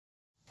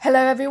Hello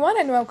everyone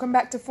and welcome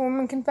back to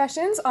Foreman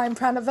Confessions. I'm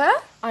Pranava.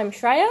 I'm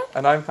Shreya.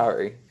 And I'm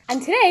Harry.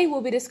 And today we'll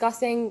be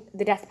discussing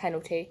the death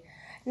penalty.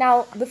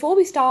 Now, before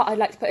we start, I'd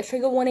like to put a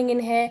trigger warning in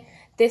here.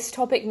 This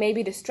topic may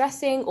be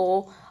distressing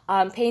or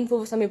painful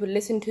for some people to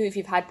listen to if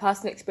you've had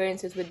personal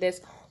experiences with this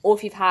or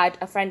if you've had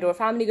a friend or a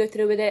family go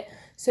through with it.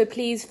 So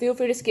please feel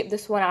free to skip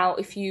this one out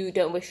if you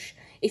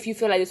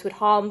feel like this would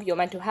harm your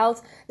mental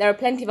health. There are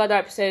plenty of other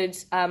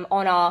episodes on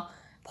our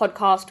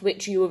podcast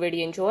which you will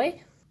really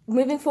enjoy.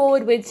 Moving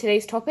forward with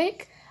today's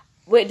topic,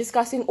 we're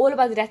discussing all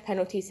about the death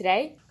penalty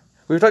today.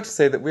 We would like to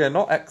say that we are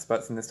not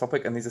experts in this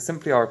topic and these are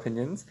simply our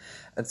opinions,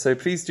 and so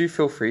please do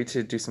feel free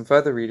to do some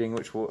further reading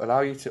which will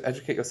allow you to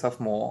educate yourself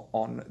more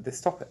on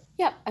this topic.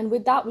 Yeah, and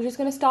with that we're just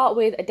going to start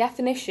with a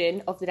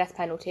definition of the death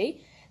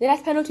penalty. The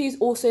death penalty is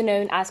also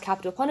known as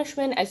capital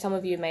punishment, as some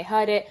of you may have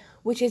heard it,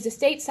 which is the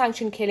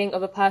state-sanctioned killing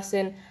of a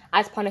person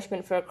as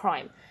punishment for a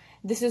crime.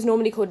 This is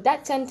normally called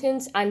death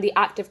sentence, and the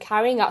act of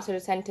carrying out such a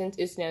sentence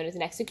is known as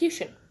an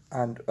execution.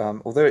 And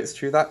although it's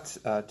true that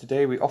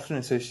today we often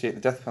associate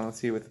the death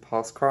penalty with a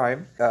past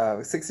crime,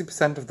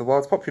 60% of the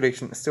world's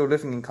population are still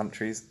living in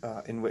countries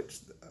in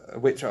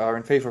which are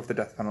in favour of the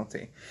death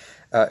penalty.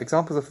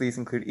 Examples of these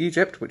include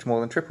Egypt, which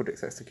more than tripled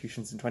its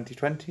executions in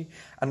 2020,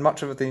 and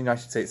much of the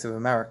United States of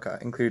America,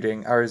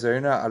 including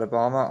Arizona,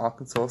 Alabama,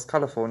 Arkansas,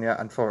 California,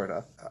 and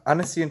Florida.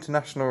 Amnesty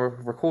International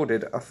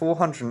recorded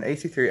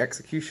 483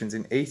 executions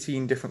in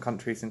 18 different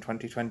countries in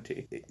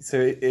 2020. So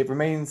it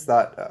remains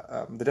that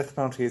the death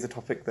penalty is a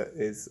topic that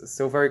is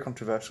still very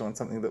controversial and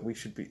something that we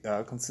should be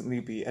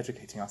constantly be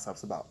educating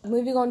ourselves about.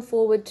 Moving on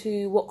forward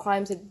to what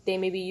crimes they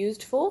may be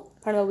used for.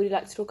 Pranav, would you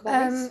like to talk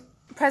about this?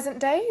 Present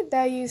day,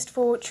 they're used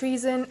for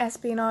treason,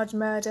 espionage,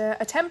 murder,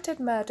 attempted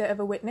murder of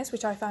a witness,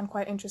 which I found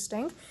quite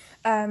interesting,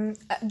 a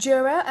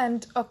juror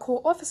and a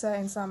court officer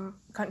in some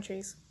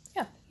countries.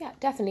 Yeah,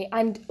 definitely.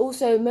 And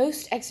also,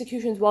 most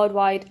executions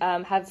worldwide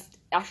have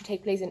actually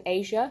take place in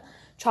Asia.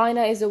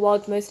 China is the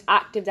world's most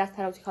active death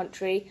penalty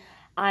country,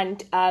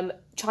 and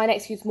China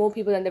executes more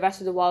people than the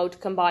rest of the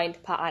world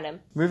combined per annum.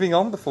 Moving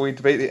on, before we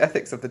debate the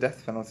ethics of the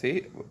death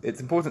penalty,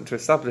 it's important to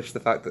establish the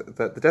fact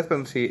that the death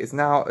penalty is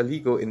now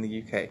illegal in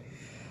the UK.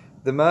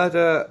 The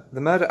Murder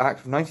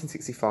Act of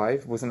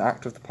 1965 was an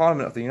act of the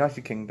Parliament of the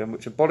United Kingdom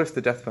which abolished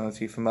the death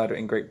penalty for murder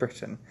in Great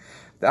Britain.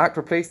 The act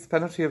replaced the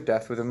penalty of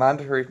death with a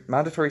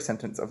mandatory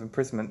sentence of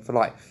imprisonment for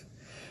life.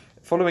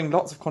 Following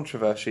lots of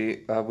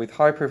controversy with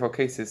high-profile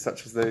cases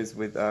such as those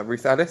with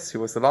Ruth Ellis, who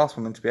was the last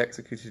woman to be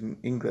executed in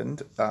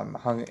England,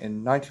 hung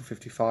in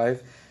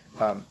 1955,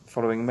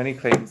 following many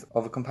claims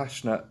of a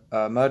compassionate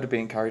murder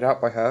being carried out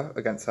by her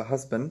against her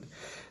husband,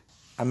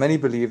 and many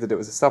believe that it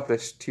was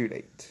established too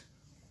late.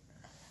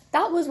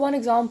 That was one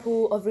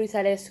example of Ruth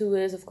Ellis, who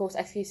was, of course,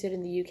 executed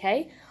in the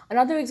UK.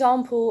 Another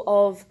example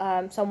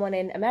of someone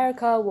in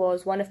America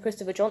was one of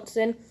Christopher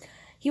Johnson.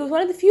 He was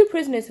one of the few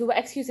prisoners who were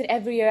executed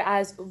every year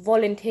as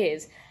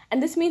volunteers,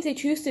 and this means they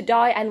choose to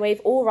die and waive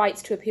all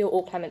rights to appeal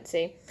or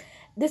clemency.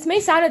 This may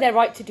sound like their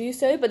right to do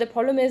so, but the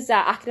problem is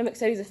that academic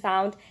studies have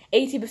found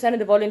 80% of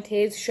the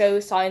volunteers show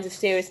signs of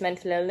serious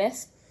mental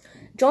illness.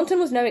 Johnson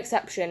was no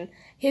exception.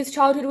 His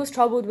childhood was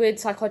troubled with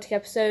psychotic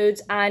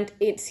episodes, and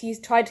he's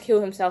tried to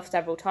kill himself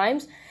several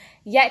times.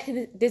 Yet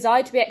his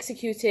desire to be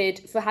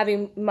executed for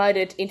having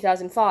murdered in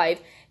 2005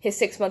 his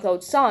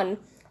 6-month-old son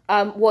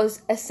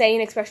was a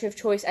sane expression of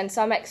choice, and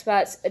some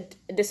experts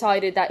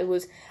decided that it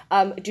was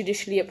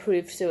judicially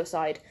approved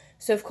suicide.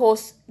 So, of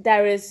course,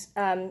 there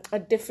are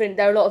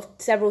a lot of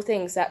several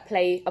things that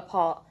play a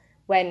part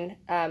when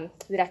the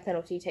death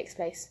penalty takes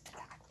place.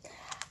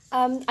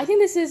 I think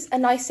this is a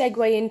nice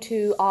segue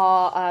into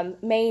our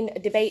main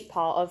debate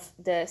part of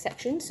the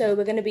section. So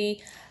we're going to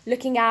be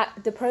looking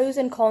at the pros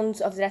and cons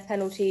of the death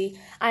penalty,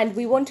 and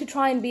we want to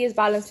try and be as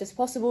balanced as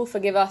possible.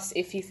 Forgive us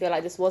if you feel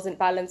like this wasn't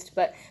balanced,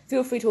 but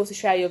feel free to also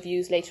share your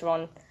views later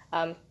on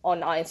our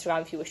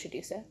Instagram if you wish to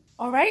do so.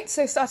 All right,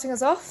 so starting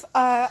us off,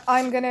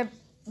 I'm going to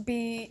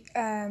be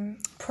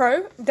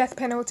pro death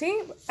penalty.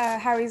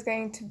 Harry's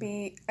going to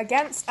be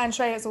against, and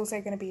Shreya is also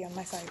going to be on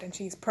my side, and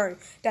she's pro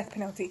death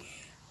penalty.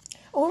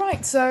 All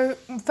right, so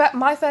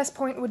my first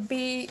point would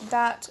be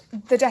that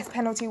the death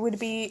penalty would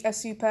be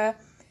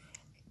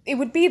it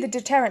would be the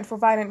deterrent for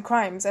violent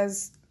crimes,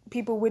 as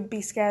people would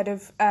be scared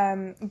of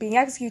being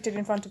executed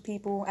in front of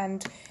people,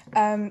 and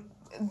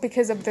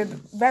because of the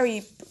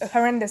very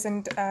horrendous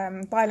and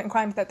violent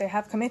crimes that they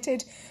have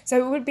committed.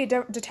 So it would be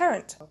a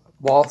deterrent.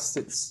 Whilst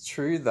it's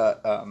true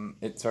that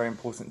it's very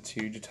important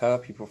to deter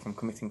people from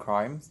committing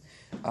crimes,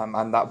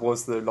 and that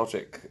was the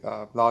logic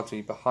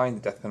largely behind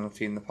the death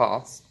penalty in the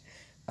past,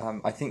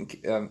 I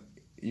think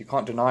you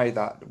can't deny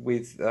that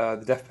with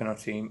the death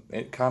penalty,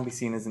 it can be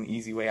seen as an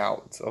easy way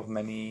out of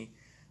many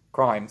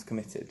crimes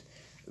committed.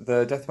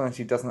 The death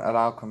penalty doesn't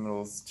allow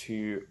criminals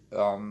to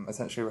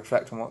essentially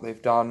reflect on what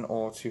they've done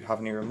or to have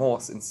any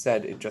remorse.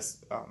 Instead, it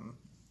just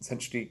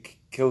essentially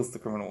kills the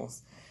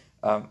criminals.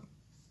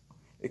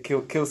 It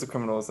kills the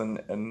criminals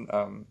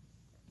and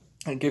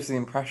it gives the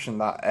impression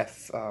that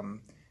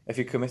if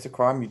you commit a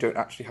crime, you don't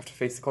actually have to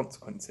face the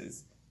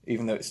consequences.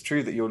 Even though it's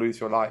true that you'll lose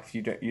your life,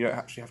 you don't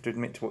actually have to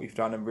admit to what you've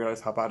done and realise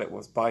how bad it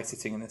was by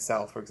sitting in a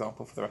cell, for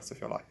example, for the rest of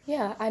your life.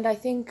 Yeah, and I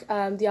think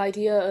the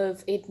idea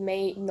of it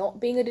may not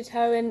being a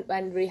deterrent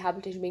and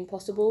rehabilitation being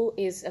possible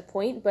is a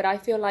point, but I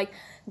feel like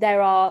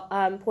there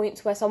are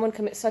points where someone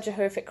commits such a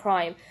horrific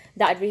crime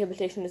that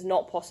rehabilitation is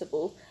not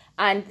possible,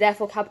 and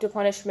therefore capital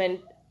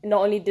punishment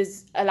not only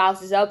allows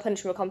deserved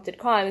punishment for committed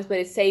crimes, but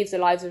it saves the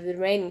lives of the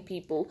remaining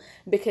people,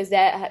 because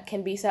there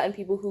can be certain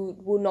people who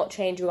will not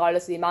change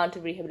regardless of the amount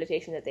of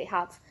rehabilitation that they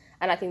have.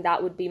 And I think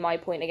that would be my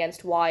point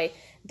against why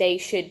they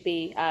should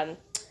be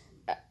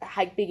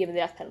given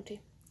the death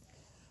penalty.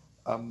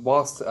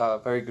 Whilst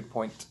a very good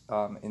point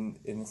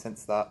in the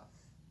sense that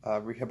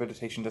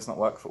rehabilitation does not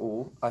work for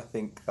all, I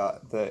think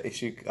that the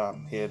issue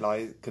here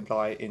could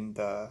lie in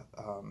the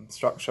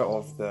structure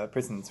of the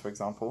prisons, for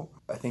example.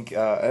 I think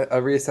a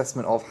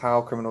reassessment of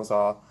how criminals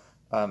are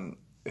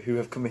who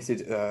have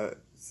committed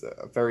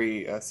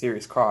very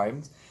serious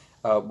crimes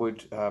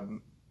would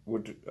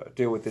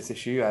deal with this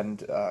issue,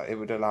 and it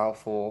would allow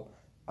for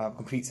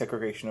complete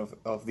segregation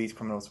of these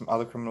criminals from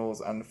other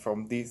criminals and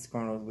from these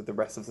criminals with the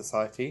rest of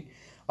society.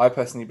 I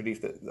personally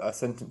believe that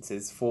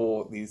sentences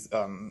for these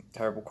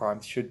terrible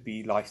crimes should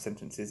be life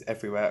sentences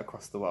everywhere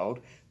across the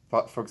world.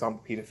 But for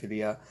example,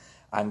 paedophilia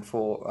and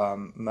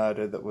for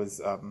murder that's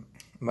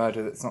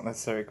not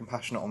necessarily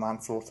compassionate or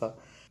manslaughter.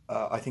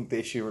 I think the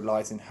issue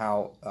relies in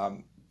how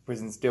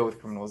prisons deal with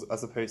criminals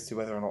as opposed to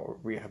whether or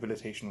not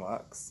rehabilitation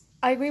works.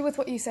 I agree with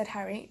what you said,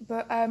 Harry,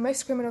 but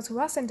most criminals who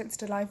are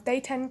sentenced to life,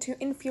 they tend to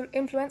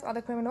influence other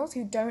criminals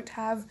who don't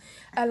have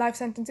life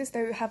sentences.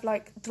 They have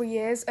like 3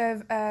 years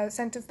of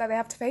sentence that they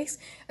have to face.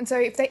 And so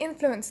if they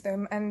influence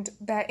them and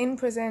they're in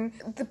prison,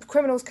 the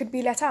criminals could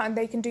be let out and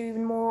they can do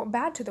even more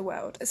bad to the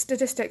world.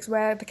 Statistics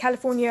where the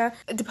California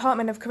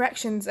Department of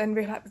Corrections and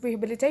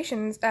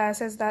Rehabilitation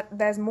says that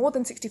there's more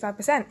than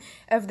 65%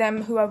 of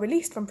them who are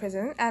released from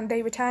prison and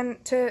they return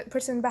to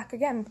prison back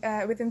again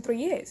within 3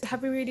 years.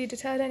 Have we really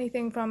deterred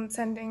anything from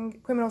sending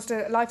criminals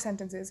to life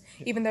sentences,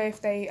 even though if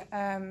they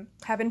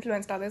have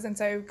influenced others and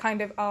so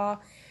kind of are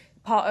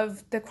part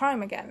of the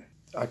crime again?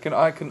 I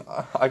can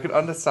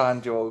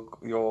understand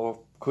your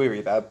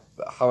query there.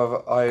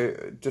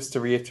 However, just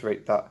to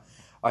reiterate that,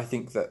 I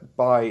think that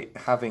by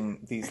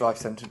having these life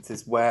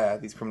sentences where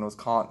these criminals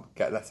can't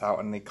get let out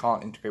and they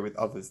can't integrate with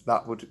others,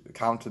 that would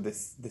counter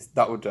this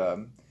that would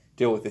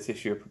deal with this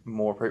issue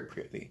more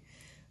appropriately.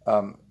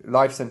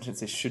 Life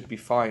sentences should be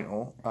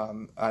final,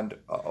 and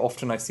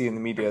often I see in the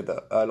media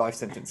that a life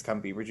sentence can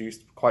be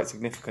reduced quite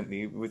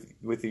significantly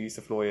with the use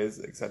of lawyers,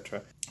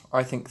 etc.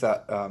 I think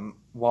that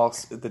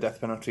whilst the death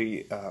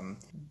penalty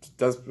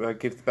does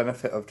give the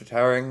benefit of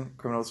deterring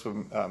criminals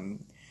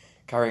from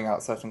carrying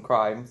out certain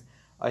crimes,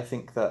 I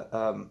think that,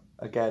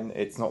 again,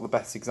 it's not the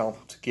best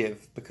example to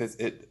give because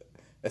it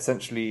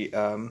essentially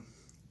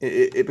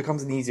it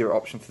becomes an easier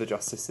option for the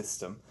justice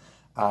system,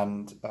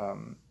 and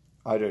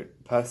I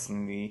don't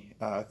personally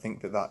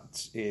think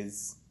that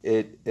is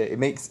it. It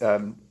makes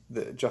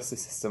the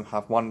justice system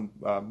have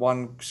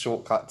one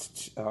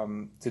shortcut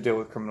to deal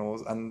with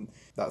criminals, and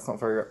that's not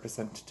very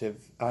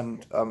representative.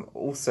 And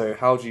also,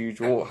 how do you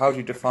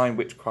define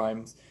which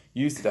crimes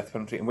use the death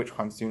penalty and which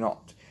crimes do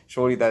not?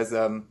 Surely there's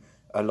a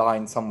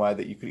line somewhere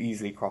that you could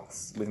easily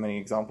cross, with many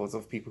examples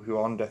of people who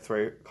are on death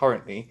row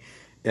currently.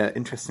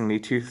 Interestingly,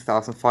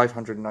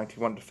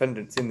 2,591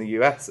 defendants in the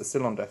US are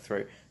still on death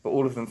row, but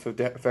all of them for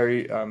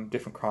very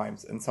different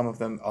crimes, and some of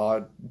them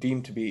are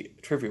deemed to be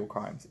trivial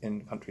crimes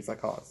in countries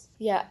like ours.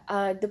 Yeah,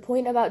 the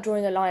point about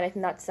drawing a line, I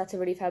think that's a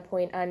really fair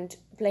point, and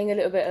playing a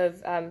little bit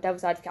of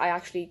devil's advocate, I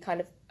actually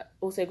kind of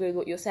also agree with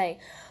what you're saying.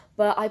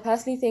 But I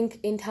personally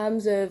think in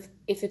terms of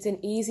if it's an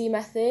easy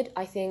method,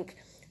 I think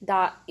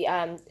that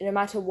no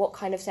matter what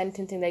kind of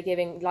sentencing they're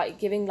giving, like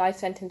giving life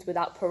sentence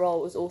without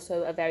parole is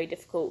also a very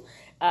difficult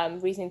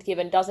reasoning to give,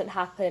 and doesn't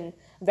happen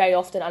very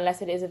often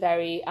unless it is a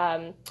very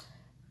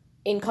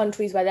in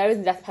countries where there is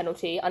a death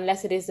penalty,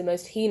 unless it is the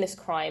most heinous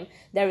crime,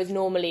 there is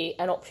normally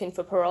an option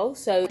for parole.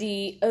 So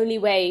the only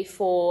way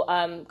for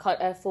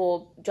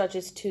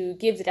judges to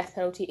give the death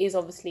penalty is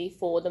obviously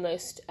for the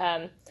most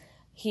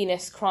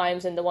heinous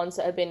crimes and the ones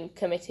that have been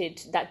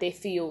committed that they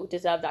feel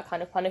deserve that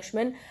kind of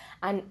punishment.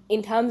 And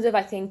in terms of,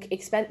 I think,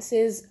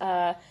 expenses,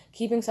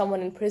 keeping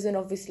someone in prison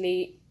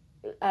obviously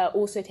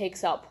also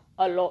takes up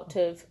a lot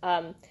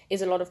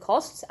of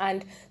costs,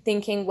 and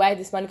thinking where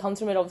this money comes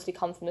from, it obviously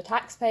comes from the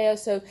taxpayer.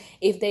 So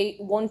if they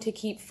want to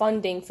keep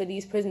funding for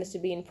these prisoners to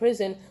be in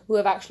prison who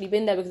have actually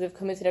been there because they've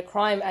committed a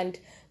crime and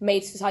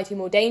made society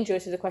more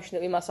dangerous, is a question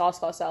that we must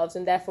ask ourselves.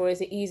 And therefore,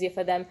 is it easier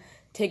for them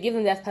to give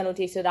them death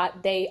penalty so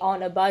that they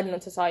aren't a burden on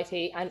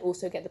society and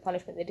also get the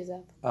punishment they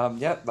deserve?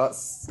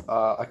 That's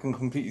I can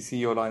completely see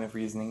your line of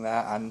reasoning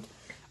there, and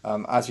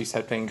as you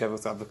said, playing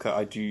devil's advocate,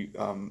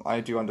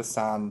 I do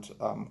understand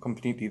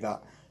completely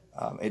that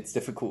it's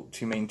difficult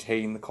to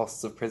maintain the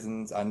costs of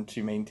prisons and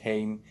to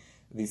maintain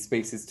these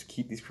spaces to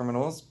keep these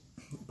criminals.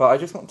 But I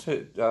just want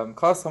to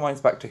cast our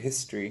minds back to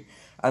history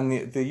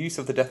and the use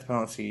of the death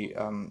penalty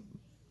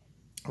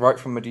right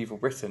from medieval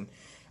Britain.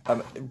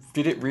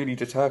 did it really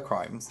deter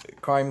crimes?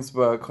 Crimes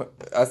were,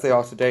 as they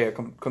are today, are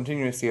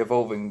continuously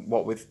evolving,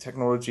 what with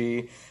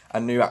technology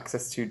and new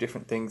access to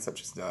different things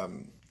such as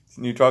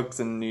new drugs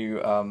and new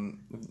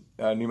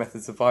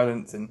methods of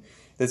violence, and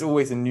there's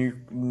always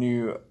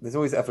there's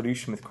always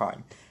evolution with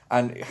crime.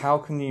 And how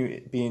can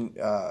you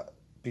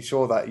be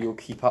sure that you'll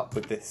keep up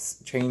with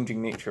this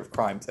changing nature of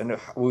crimes, and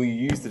will you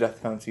use the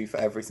death penalty for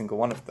every single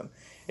one of them?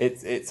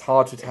 It's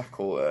hard to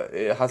tackle.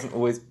 It hasn't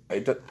always,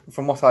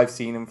 from what I've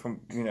seen, and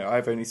from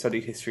I've only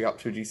studied history up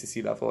to a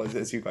GCSE level,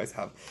 as you guys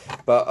have.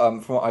 But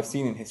from what I've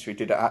seen in history,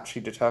 did it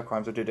actually deter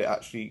crimes, or did it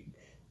actually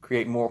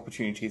create more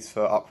opportunities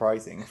for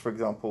uprising? For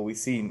example, we've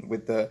seen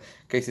with the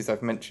cases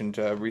I've mentioned,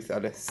 Ruth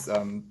Ellis,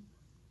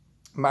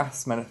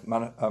 mass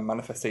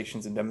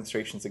manifestations and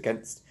demonstrations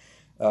against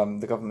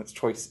the government's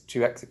choice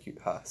to execute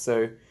her.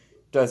 So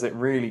does it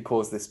really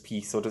cause this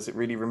peace, or does it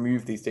really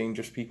remove these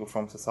dangerous people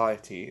from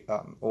society,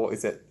 or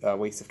is it a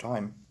waste of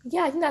time?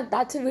 Yeah, I think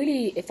that's a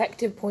really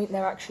effective point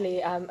there, actually.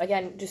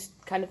 Again,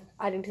 just kind of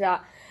adding to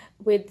that,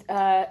 with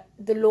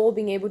the law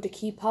being able to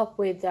keep up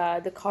with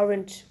the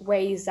current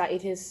ways that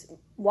it is,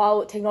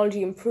 while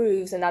technology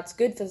improves, and that's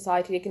good for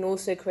society, it can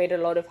also create a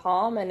lot of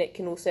harm, and it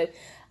can also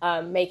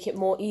make it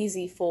more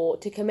easy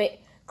to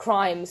commit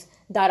crimes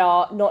that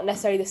are not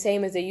necessarily the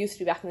same as they used to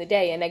be back in the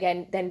day. And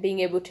again, then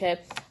being able to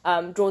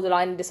draw the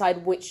line and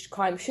decide which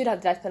crime should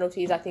have death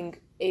penalties, I think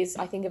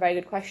a very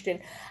good question.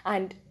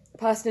 And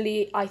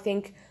personally, I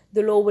think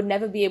the law would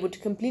never be able to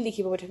completely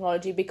keep up with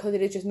technology, because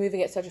it is just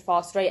moving at such a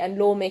fast rate, and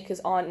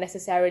lawmakers aren't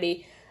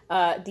necessarily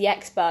the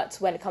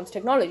experts when it comes to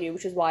technology,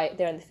 which is why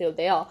they're in the field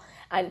they are.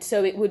 And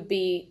so it would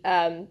be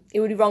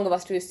wrong of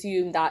us to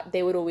assume that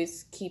they would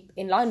always keep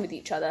in line with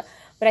each other.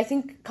 But I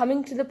think,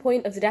 coming to the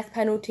point of the death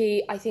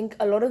penalty, I think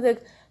a lot of the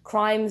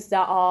crimes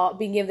that are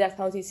being given death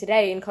penalties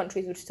today in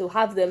countries which still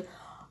have them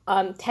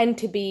tend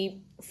to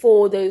be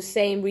for those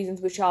same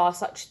reasons, which are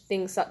such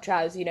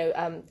as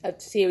a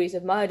series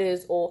of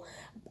murders,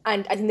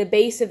 and I think the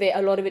base of it,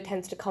 a lot of it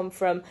tends to come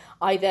from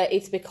either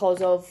it's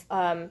because of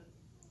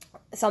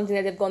something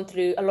that they've gone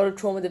through, a lot of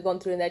trauma they've gone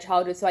through in their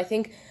childhood. So I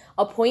think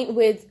a point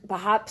with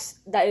perhaps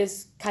that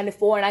is kind of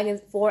for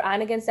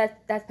and against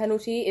death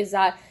penalty is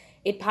that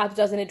it perhaps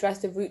doesn't address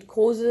the root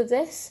causes of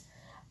this,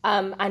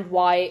 and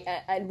why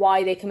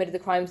they committed the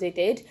crimes they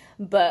did.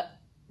 But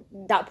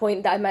that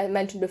point that I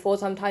mentioned before,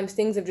 sometimes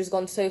things have just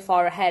gone so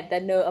far ahead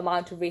that no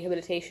amount of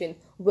rehabilitation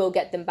will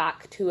get them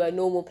back to a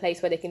normal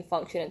place where they can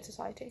function in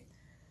society.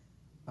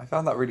 I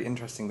found that really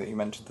interesting that you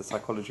mentioned the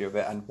psychology of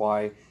it and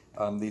why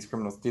these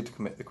criminals did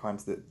commit the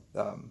crimes that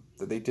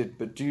they did.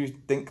 But do you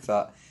think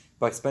that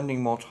by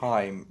spending more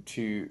time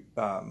to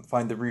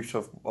find the root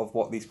of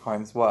what these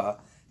crimes were,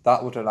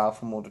 that would allow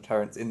for more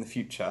deterrence in the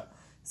future?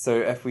 So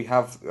if we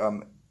have,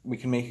 we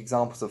can make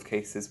examples of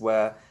cases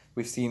where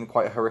we've seen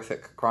quite a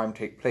horrific crime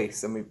take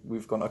place, and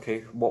we've gone,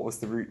 okay, what was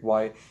the root?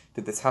 Why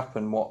did this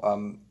happen? What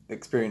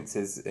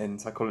experiences in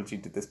psychology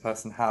did this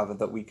person have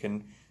that we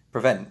can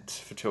prevent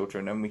for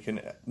children, and we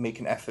can make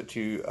an effort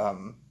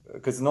to,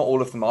 because not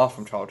all of them are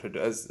from childhood.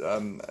 As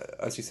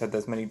you said,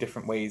 there's many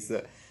different ways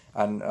that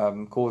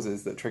and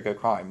causes that trigger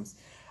crimes.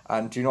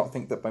 And do you not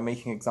think that by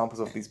making examples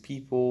of these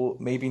people,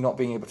 maybe not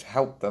being able to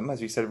help them,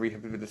 as you said,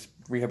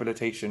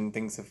 rehabilitation,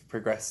 things have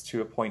progressed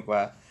to a point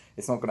where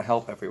it's not going to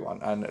help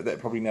everyone, and that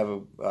probably never,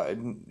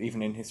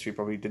 even in history,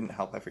 probably didn't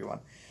help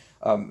everyone.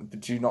 But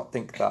do you not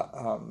think that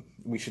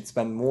we should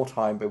spend more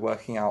time by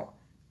working out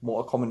what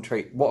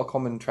are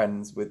common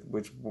trends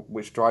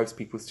which drives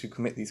people to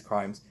commit these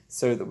crimes,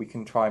 so that we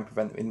can try and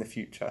prevent them in the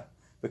future?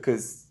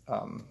 Because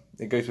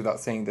it goes without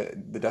saying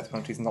that the death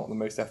penalty is not the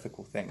most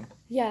ethical thing.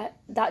 Yeah,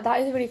 that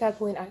is a really fair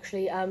point,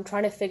 actually.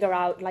 Trying to figure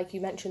out, like you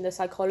mentioned, the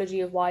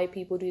psychology of why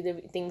people do the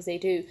things they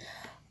do.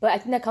 But I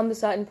think there comes a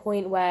certain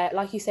point where,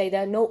 like you say,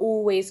 they're not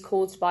always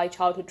caused by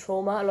childhood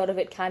trauma. A lot of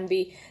it can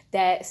be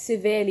they're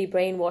severely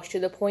brainwashed to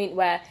the point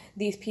where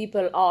these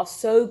people are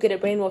so good at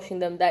brainwashing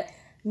them that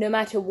no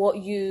matter what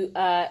you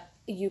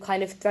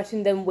kind of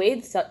threaten them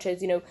with, such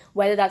as,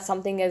 whether that's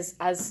something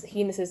as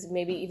heinous as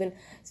maybe even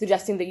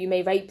suggesting that you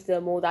may rape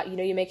them or that,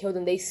 you may kill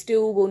them, they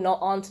still will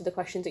not answer the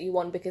questions that you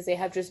want, because they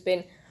have just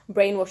been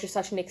brainwashed to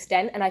such an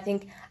extent. And I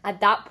think at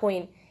that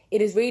point,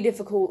 it is really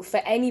difficult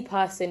for any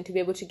person to be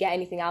able to get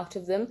anything out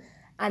of them.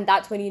 And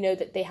that's when you know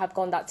that they have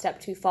gone that step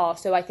too far.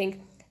 So I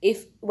think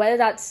whether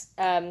that's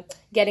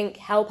getting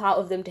help out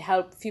of them to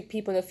help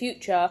people in the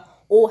future,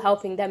 or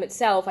helping them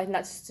itself, I think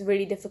that's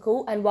really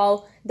difficult. And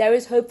while there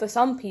is hope for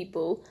some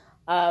people,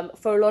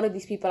 for a lot of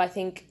these people, I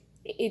think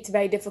it's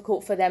very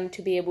difficult for them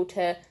to be able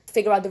to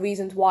figure out the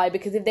reasons why,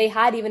 because if they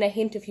had even a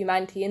hint of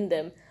humanity in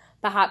them,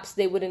 perhaps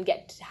they wouldn't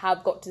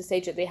have got to the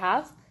stage that they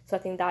have. So I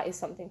think that is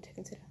something to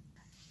consider.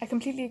 I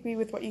completely agree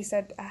with what you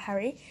said,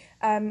 Harry.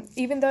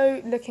 Even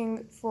though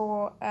looking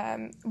for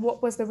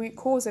what was the root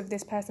cause of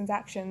this person's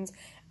actions,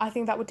 I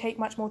think that would take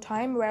much more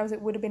time, whereas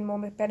it would have been more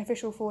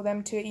beneficial for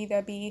them to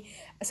either be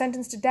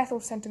sentenced to death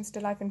or sentenced to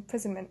life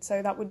imprisonment.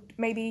 So that would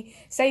maybe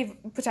save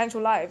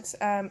potential lives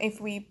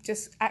if we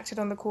just acted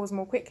on the cause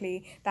more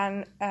quickly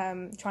than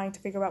trying to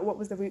figure out what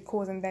was the root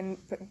cause and then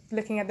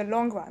looking at the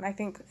long run. I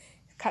think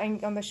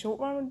cutting on the short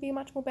run would be a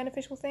much more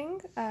beneficial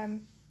thing.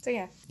 So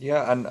yeah.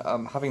 Yeah,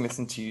 and having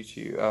listened to you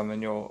two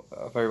and your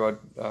very well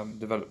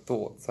developed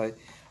thoughts,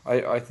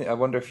 I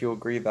wonder if you'll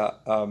agree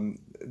that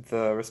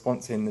the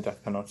response in the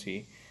death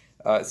penalty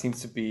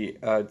seems to be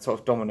a sort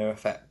of domino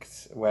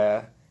effect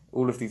where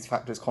all of these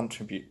factors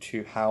contribute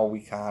to how we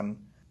can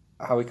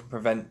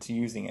prevent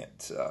using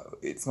it.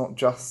 It's not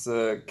just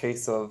a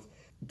case of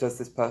does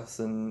this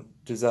person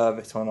deserve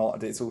it or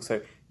not. It's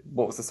also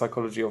what was the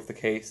psychology of the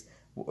case,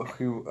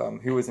 who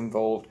was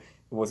involved.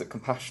 Was it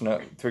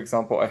compassionate? For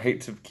example, I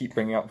hate to keep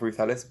bringing up Ruth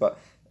Ellis, but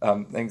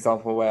an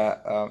example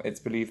where it's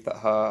believed that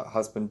her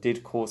husband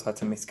did cause her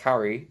to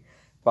miscarry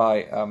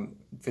by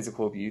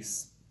physical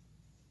abuse,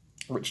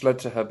 which led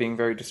to her being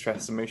very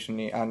distressed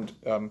emotionally and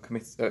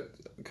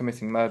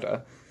committing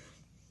murder.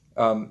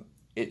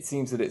 It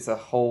seems that it's a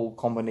whole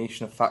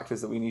combination of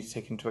factors that we need to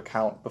take into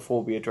account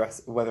before we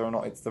address whether or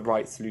not it's the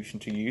right solution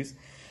to use.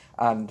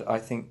 And I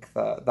think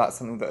that that's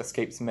something that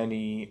escapes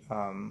many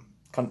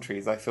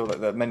countries. I feel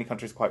that many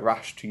countries are quite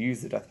rash to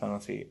use the death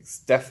penalty. It's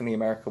definitely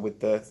America with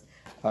the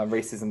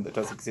racism that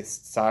does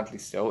exist, sadly,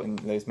 still in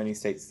those many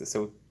states that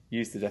still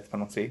use the death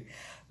penalty.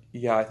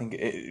 Yeah, I think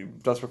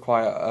it does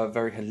require a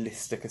very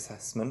holistic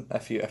assessment,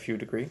 if you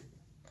would agree.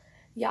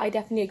 Yeah, I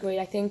definitely agree.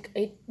 I think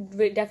it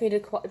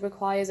definitely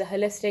requires a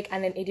holistic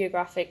and an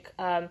idiographic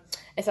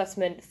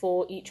assessment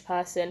for each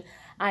person.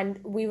 And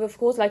we would, of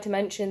course, like to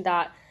mention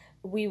that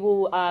we're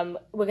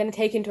going to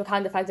take into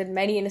account the fact that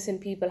many innocent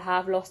people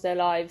have lost their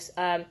lives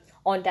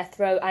on death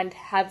row and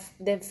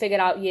they've figured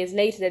out years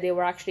later that they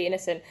were actually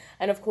innocent.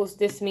 And of course,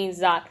 this means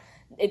that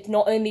it's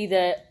not only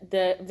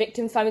the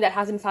victim's family that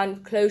hasn't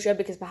found closure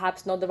because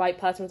perhaps not the right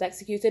person was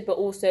executed, but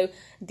also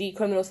the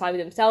criminal's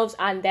family themselves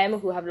and them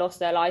who have lost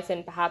their life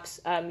and perhaps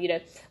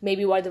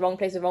maybe were at the wrong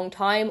place at the wrong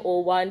time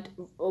or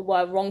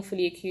were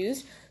wrongfully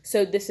accused.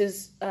 So this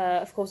is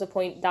of course a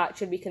point that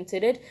should be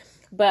considered.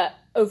 But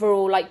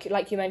overall,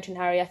 like you mentioned,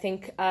 Harry, I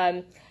think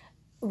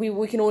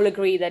we can all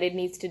agree that it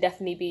needs to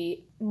definitely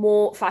be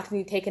more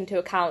factors taken into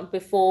account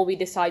before we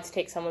decide to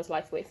take someone's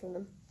life away from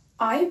them.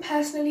 I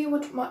personally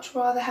would much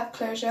rather have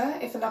closure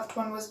if a loved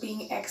one was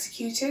being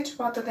executed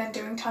rather than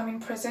doing time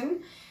in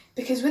prison,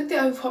 because with the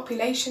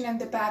overpopulation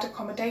and the bad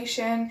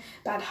accommodation,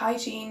 bad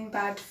hygiene,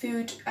 bad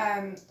food,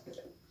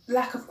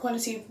 lack of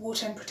quality of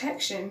water and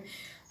protection,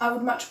 I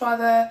would much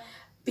rather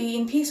be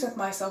in peace with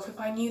myself if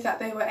I knew that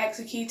they were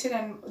executed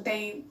and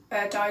they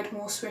died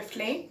more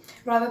swiftly,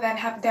 rather than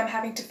them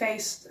having to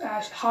face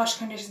harsh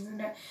conditions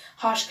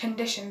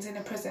in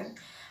a prison.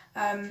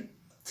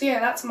 So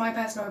yeah, that's my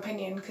personal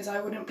opinion, because I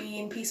wouldn't be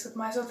in peace with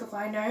myself if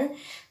I know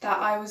that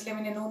I was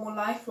living a normal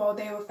life while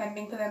they were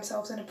fending for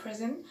themselves in a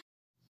prison.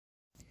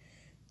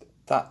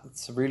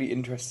 That's really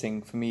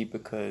interesting for me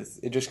because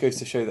it just goes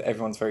to show that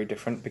everyone's very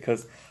different,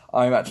 because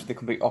I'm actually the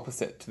complete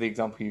opposite to the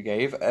example you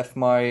gave. If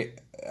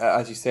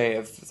as you say,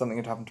 if something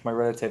had happened to my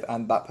relative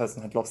and that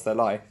person had lost their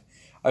life,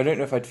 I don't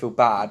know if I'd feel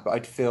bad, but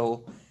I'd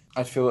feel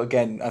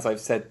again, as I've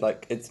said,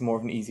 like it's more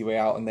of an easy way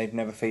out and they've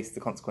never faced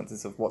the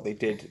consequences of what they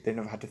did. They've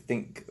never had to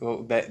think,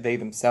 or they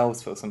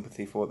themselves feel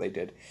sympathy for what they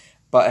did.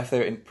 But if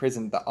they're in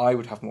prison, that I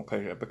would have more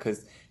closure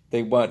because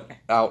they weren't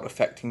out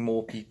affecting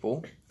more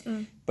people.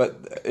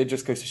 But it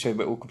just goes to show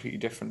we're all completely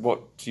different.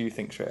 What do you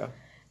think, Shreya?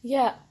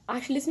 Yeah,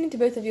 actually listening to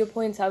both of your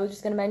points, I was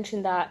just going to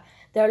mention that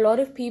there are a lot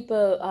of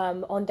people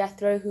on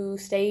death row who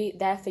stay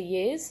there for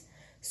years.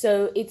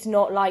 So it's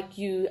not like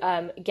you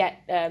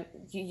get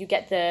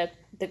the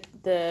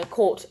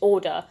court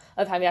order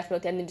of having death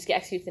penalty and then just get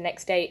executed the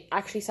next day.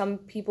 Actually, some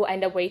people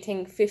end up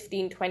waiting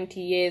 15, 20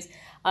 years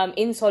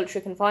in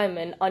solitary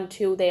confinement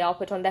until they are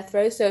put on death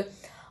row. So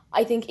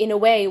I think in a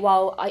way,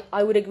 while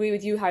I would agree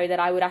with you, Harry, that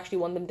I would actually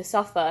want them to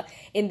suffer,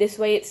 in this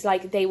way it's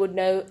like they would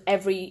know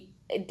every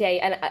day,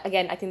 and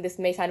again, I think this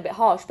may sound a bit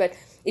harsh, but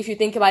if you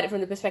think about it from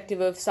the perspective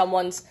of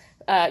someone's,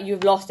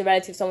 you've lost a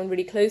relative, someone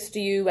really close to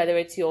you, whether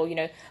it's your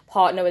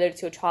partner, whether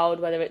it's your child,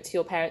 whether it's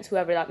your parents,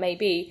 whoever that may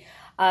be,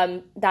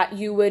 that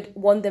you would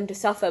want them to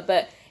suffer.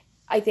 But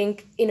I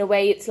think in a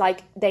way it's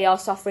like they are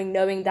suffering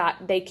knowing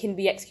that they can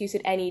be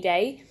executed any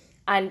day.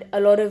 And a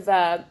lot of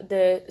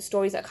the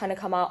stories that kind of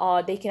come out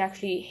are they can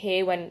actually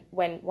hear when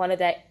one of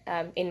their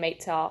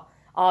inmates are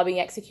being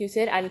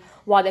executed, and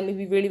while that may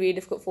be really, really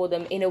difficult for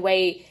them, in a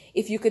way,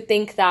 if you could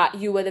think that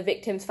you were the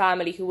victim's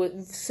family who were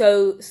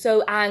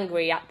so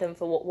angry at them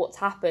for what's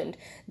happened,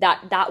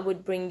 that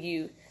would bring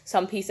you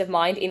some peace of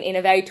mind in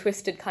a very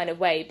twisted kind of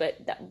way,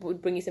 but that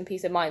would bring you some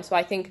peace of mind. So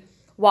I think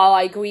while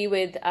I agree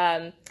with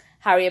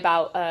Harry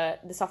about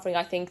the suffering,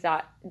 I think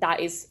that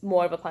is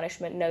more of a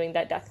punishment, knowing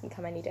that death can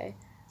come any day.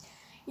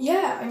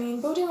 Yeah, I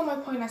mean, building on my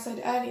point I said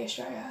earlier,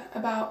 Shreya,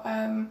 about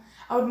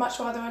I would much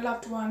rather a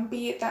loved one,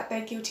 be it that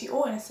they're guilty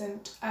or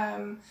innocent,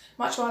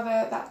 much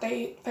rather that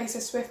they face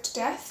a swift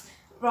death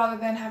rather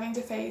than having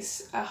to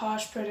face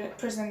harsh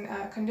prison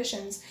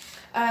conditions.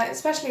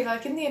 Especially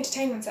like in the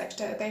entertainment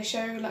sector, they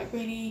show like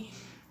really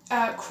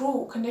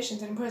cruel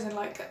conditions in prison,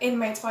 like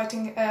inmates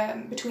fighting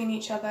between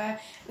each other,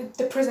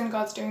 the prison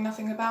guards doing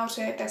nothing about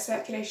it, their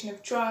circulation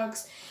of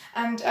drugs,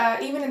 and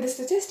even in the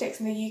statistics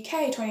in the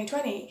UK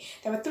 2020,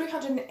 there were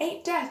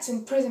 308 deaths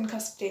in prison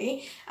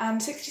custody,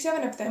 and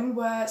 67 of them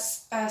were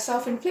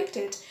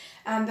self-inflicted.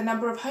 And the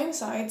number of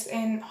homicides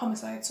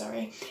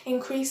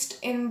increased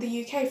in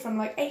the UK from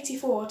like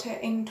 84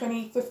 in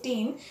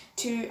 2015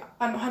 to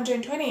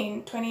 120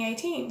 in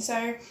 2018.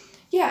 So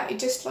yeah, it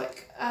just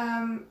like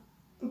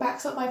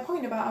backs up my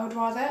point about I would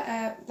rather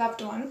a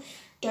loved one,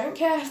 don't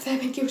care if they've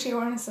been guilty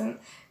or innocent,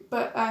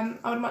 but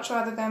I would much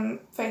rather them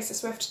face a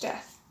swift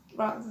death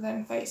rather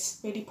than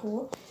face really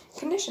poor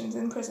conditions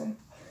in prison.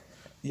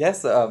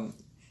 Yes,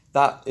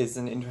 that is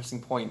an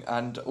interesting point,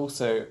 and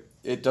also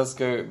it does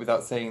go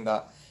without saying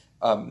that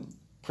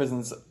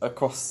prisons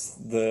across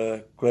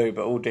the globe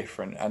are all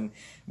different, and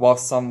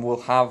whilst some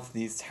will have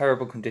these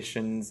terrible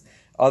conditions,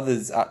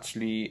 others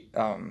actually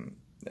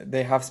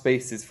they have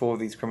spaces for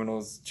these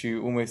criminals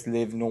to almost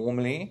live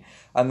normally,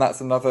 and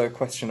that's another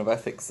question of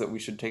ethics that we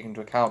should take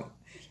into account.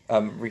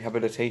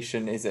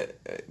 Rehabilitation, is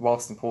it,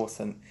 whilst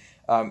important,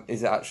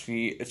 is it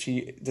actually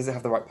does it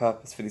have the right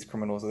purpose for these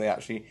criminals? Are they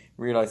actually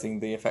realising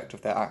the effect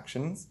of their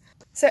actions?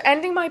 So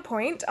ending my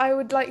point, I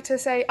would like to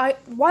say,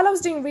 while I was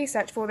doing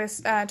research for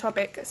this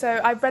topic, so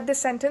I've read this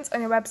sentence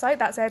on your website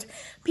that said,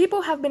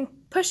 people have been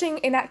pushing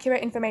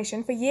inaccurate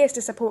information for years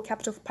to support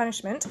capital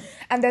punishment,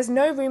 and there's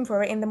no room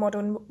for it in the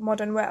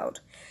modern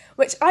world,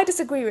 which I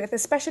disagree with,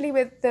 especially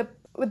with the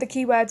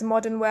keywords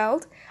modern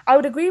world. I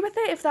would agree with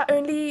it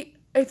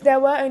if there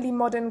were only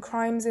modern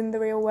crimes in the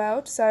real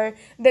world, so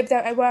if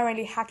there were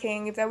only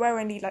hacking, if there were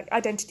only like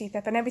identity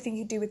theft and everything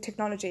you do with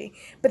technology.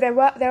 But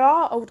there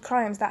are old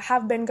crimes that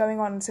have been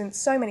going on since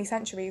so many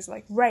centuries,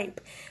 like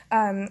rape,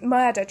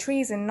 murder,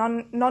 treason,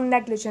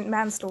 non-negligent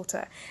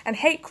manslaughter, and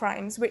hate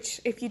crimes, which,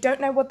 if you don't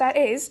know what that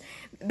is,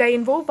 they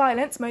involve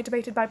violence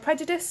motivated by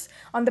prejudice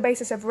on the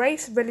basis of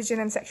race, religion,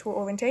 and sexual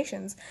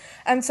orientations.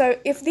 And so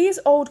if these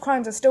old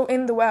crimes are still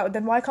in the world,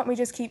 then why can't we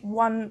just keep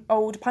one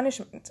old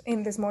punishment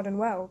in this modern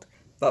world?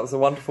 That was a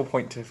wonderful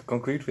point to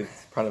conclude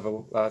with,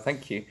 Pranav.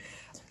 Thank you.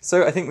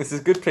 So I think this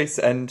is a good place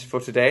to end for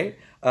today.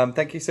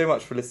 Thank you so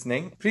much for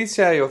listening. Please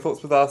share your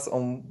thoughts with us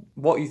on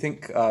what you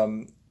think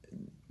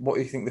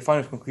the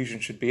final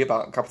conclusion should be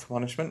about capital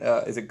punishment.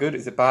 Is it good?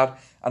 Is it bad?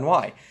 And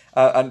why?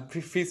 And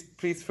please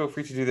feel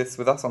free to do this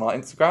with us on our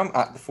Instagram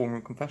at the Form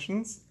Room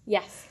Confessions.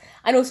 Yes,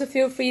 and also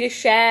feel free to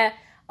share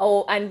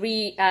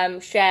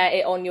and share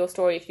it on your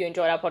story if you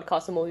enjoyed our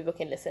podcast, so more people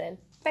can listen in.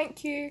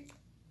 Thank you.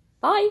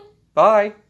 Bye. Bye.